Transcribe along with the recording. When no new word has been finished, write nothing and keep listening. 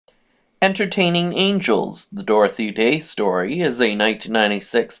Entertaining Angels, The Dorothy Day Story is a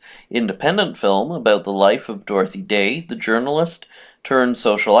 1996 independent film about the life of Dorothy Day, the journalist turned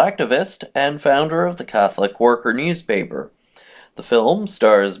social activist and founder of the Catholic Worker newspaper. The film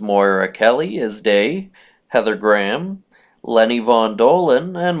stars Moira Kelly as Day, Heather Graham, Lenny Von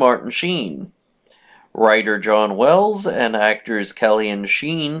Dolen, and Martin Sheen. Writer John Wells and actors Kelly and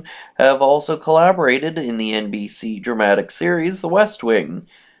Sheen have also collaborated in the NBC dramatic series The West Wing.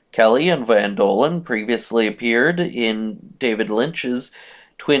 Kelly and Van Dolen previously appeared in David Lynch's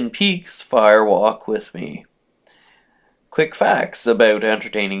Twin Peaks Fire Walk with Me. Quick facts about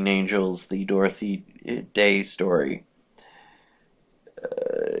Entertaining Angels, the Dorothy Day story.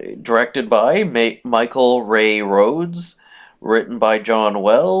 Directed by Michael Ray Rhodes, written by John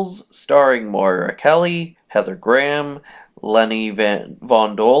Wells, starring Moira Kelly, Heather Graham, Lenny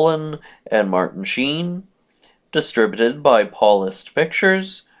Von Dolen, and Martin Sheen. Distributed by Paulist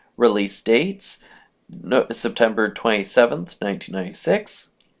Pictures. Release dates: September 27th,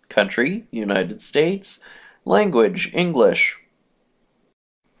 1996. Country: United States. Language: English.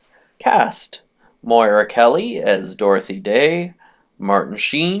 Cast: Moira Kelly as Dorothy Day, Martin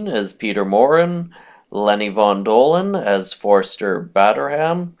Sheen as Peter Moran, Lenny Von Dolen as Forster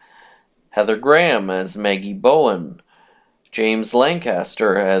Batterham, Heather Graham as Maggie Bowen, James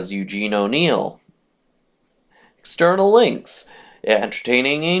Lancaster as Eugene O'Neill. External links: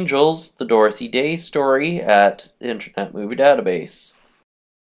 Entertaining Angels, The Dorothy Day Story at Internet Movie Database.